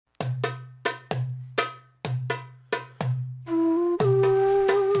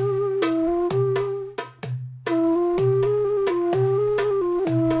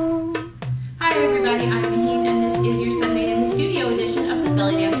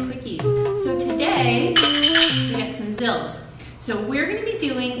So we're going to be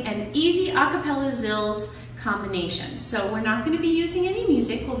doing an easy acapella Zills combination. So we're not going to be using any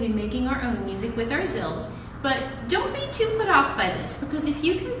music, we'll be making our own music with our Zills. But don't be too put off by this, because if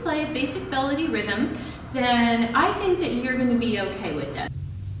you can play a basic melody rhythm, then I think that you're going to be okay with that.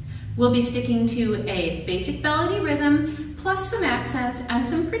 We'll be sticking to a basic melody rhythm, plus some accents and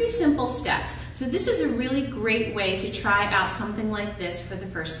some pretty simple steps. So this is a really great way to try out something like this for the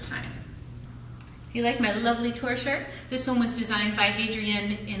first time. Do you like my lovely tour shirt? This one was designed by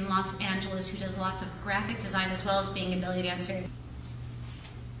Adrienne in Los Angeles, who does lots of graphic design as well as being a belly dancer.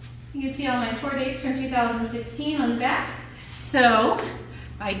 You can see all my tour dates from 2016 on the back. So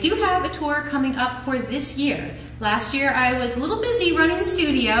I do have a tour coming up for this year. Last year I was a little busy running the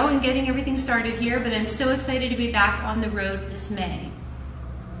studio and getting everything started here, but I'm so excited to be back on the road this May.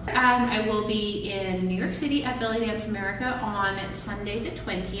 And I will be in New York City at Bellydance America on Sunday the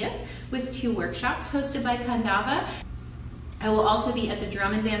 20th with 2 workshops hosted by Tandava. I will also be at the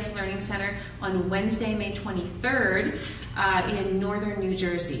Drum and Dance Learning Center on Wednesday, May 23rd in northern New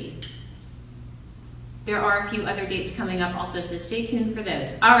Jersey. There are a few other dates coming up also, so stay tuned for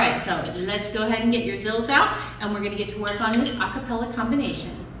those. All right, so let's go ahead and get your Zills out, and we're going to get to work on this a cappella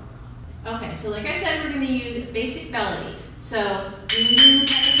combination. Okay, so like I said, we're going to use basic melody. So, boom,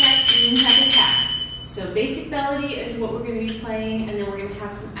 tap, tap, boom, tap, tap. So basic melody is what we're going to be playing, and then we're going to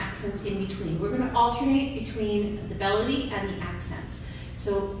have some accents in between. We're going to alternate between the melody and the accents.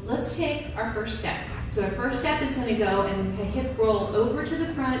 So let's take our first step. So our first step is going to go and hip roll over to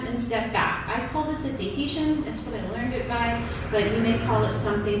the front and step back. I call this a Tahitian, that's what I learned it by, but you may call it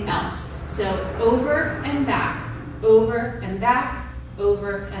something else. So over and back, over and back,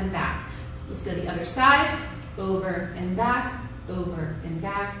 over and back. Let's go the other side, over and back, over and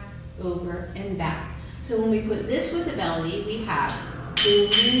back, over and back. So when we put this with the melody, we have boom,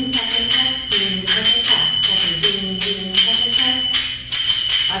 boom, tap, tap, boom, tap, tap, tap, boom, boom, tap, tap.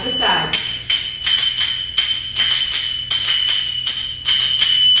 Other side.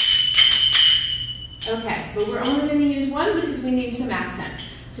 Okay, but we're only going to use one because we need some accents.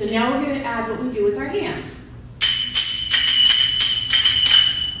 So now we're going to add what we do with our hands.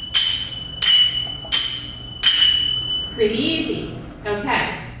 Pretty easy.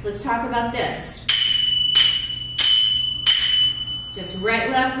 Okay, let's talk about this. Just right,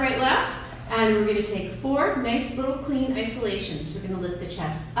 left, and we're going to take 4 nice little clean isolations. We're going to lift the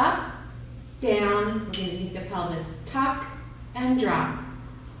chest up, down, we're going to take the pelvis tuck, and drop.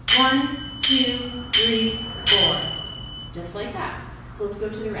 1, 2, 3, 4. Just like that. So let's go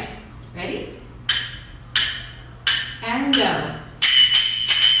to the right. Ready? And go.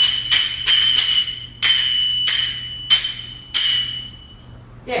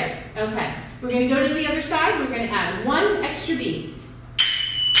 There, okay. We're going to go to the other side. We're going to add 1 extra beat.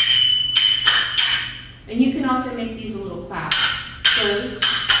 And you can also make these a little clap closed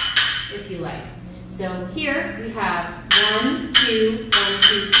if you like. So here we have 1, 2, 1,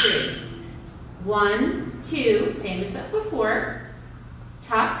 2, 3. 1, 2, same as that before.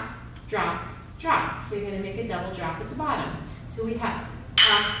 Tuck, drop, drop. So you're going to make a double drop at the bottom. So we have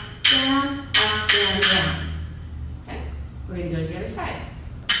up, down, down. Okay, we're going to go to the other side.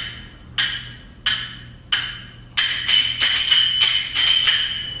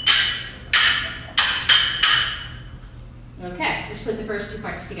 Okay, let's put the first 2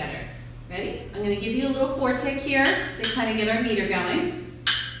 parts together. Ready? I'm going to give you a little 4-tick here to kind of get our meter going.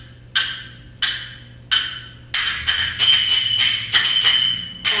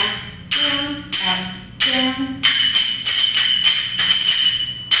 Up, down, down.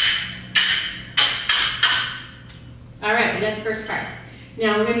 All right, we got the first part.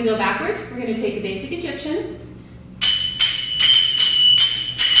 Now we're going to go backwards. We're going to take a basic Egyptian.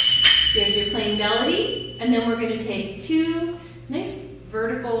 Here's your plain melody, and then we're going to take 2 nice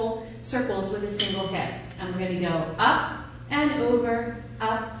vertical circles with a single hip. And we're going to go up and over,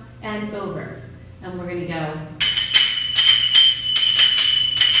 up and over. And we're going to go,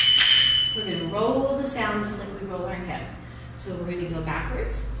 we're going to roll the sound just like we roll our hip. So we're going to go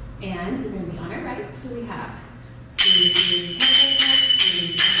backwards, and we're going to be on our right. So we have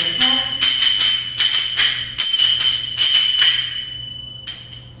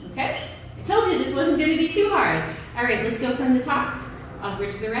okay? I told you this wasn't going to be too hard. All right, let's go from the top over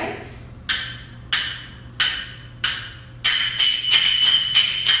to the right.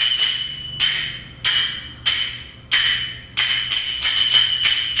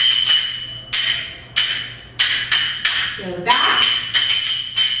 Go back.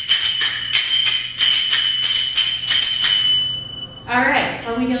 All right,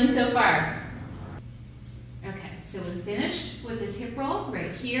 how are we doing so far? Okay, so we're finished with this hip roll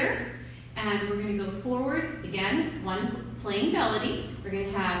right here, and we're going to go forward again, 1 plain melody. We're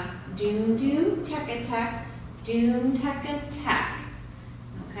going to have doom, doom, teka-tek, doom, teka-tek.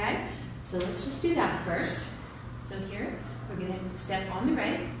 Okay? So let's just do that first. So here, we're going to step on the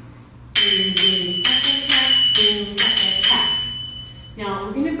right. Doom, doom, teka-tek, doom, teka-tek. Now,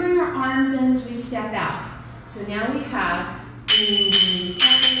 we're going to bring our arms in as we step out. So now we have doom, doom,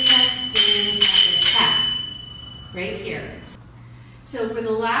 teka-tek, doom, teka-tek. Right here. So for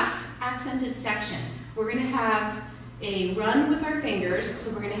the last accented section, we're going to have a run with our fingers.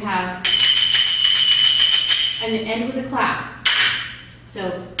 So we're going to have, and then end with a clap. So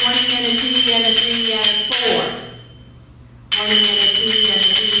 1 and a 2 and a 3 and a 4. 1 and a 2 and a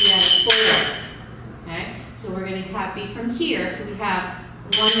 3 and a 4. Okay? So we're going to have be from here. So we have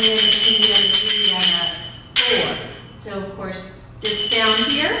 1 and a 2 and a 3 and a 4. So of course, this sound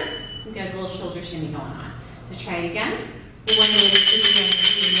here, we've got a little shoulder shimmy going on. So try it again. 1 and a 2 and a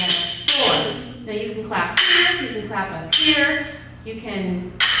 3 and a 4. Now you can clap here, you can clap up here, you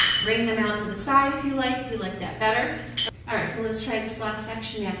can bring them out to the side if you like that better. All right, so let's try this last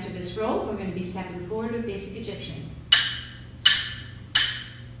section after this roll. We're going to be stepping forward with basic Egyptian.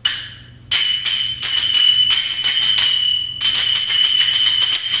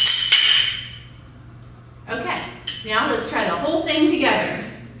 Okay, now let's try the whole thing together.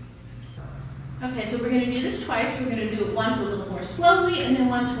 Okay, so we're going to do this twice. We're going to do it once a little more slowly, and then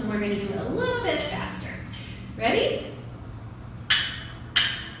once when we're going to do it a little bit faster. Ready?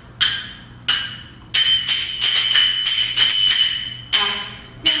 Up,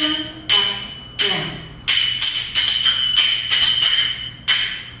 down, up, down.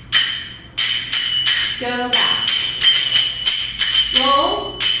 Go back.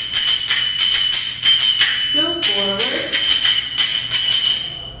 Roll. Go forward.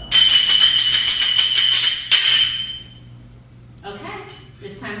 Okay,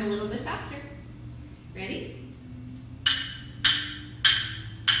 this time a little bit faster. Ready?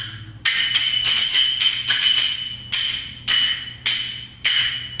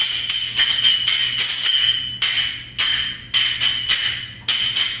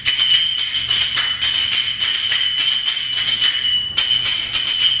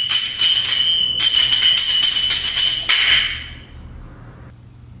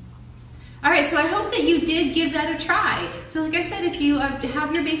 Alright, so I hope that you did give that a try. So like I said, if you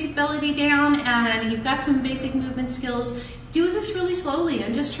have your basic melody down and you've got some basic movement skills, do this really slowly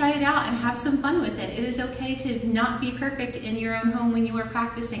and just try it out and have some fun with it. It is okay to not be perfect in your own home when you are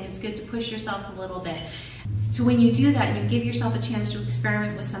practicing. It's good to push yourself a little bit. So when you do that, you give yourself a chance to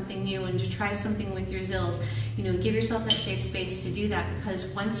experiment with something new and to try something with your Zills. You know, give yourself that safe space to do that,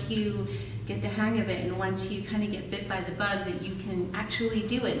 because once you get the hang of it and once you kind of get bit by the bug that you can actually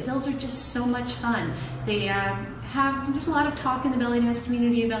do it. Zills are just so much fun. They there's a lot of talk in the belly dance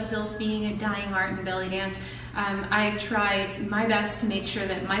community about Zills being a dying art in belly dance. I tried my best to make sure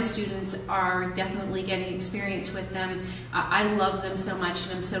that my students are definitely getting experience with them. I love them so much,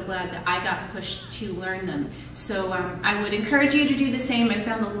 and I'm so glad that I got pushed to learn them. So I would encourage you to do the same. I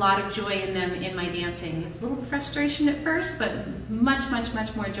found a lot of joy in them in my dancing. A little frustration at first, but much, much,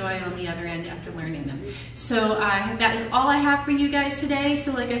 much more joy on the other end after learning them. So that is all I have for you guys today.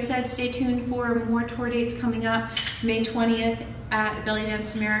 So like I said, stay tuned for more tour dates coming up. May 20th at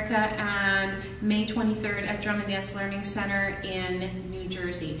Bellydance America and May 23rd at Drum and Dance Learning Center in New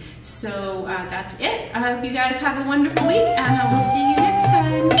Jersey. So that's it. I hope you guys have a wonderful week, and I will see you next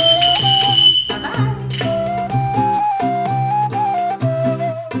time. Bye-bye.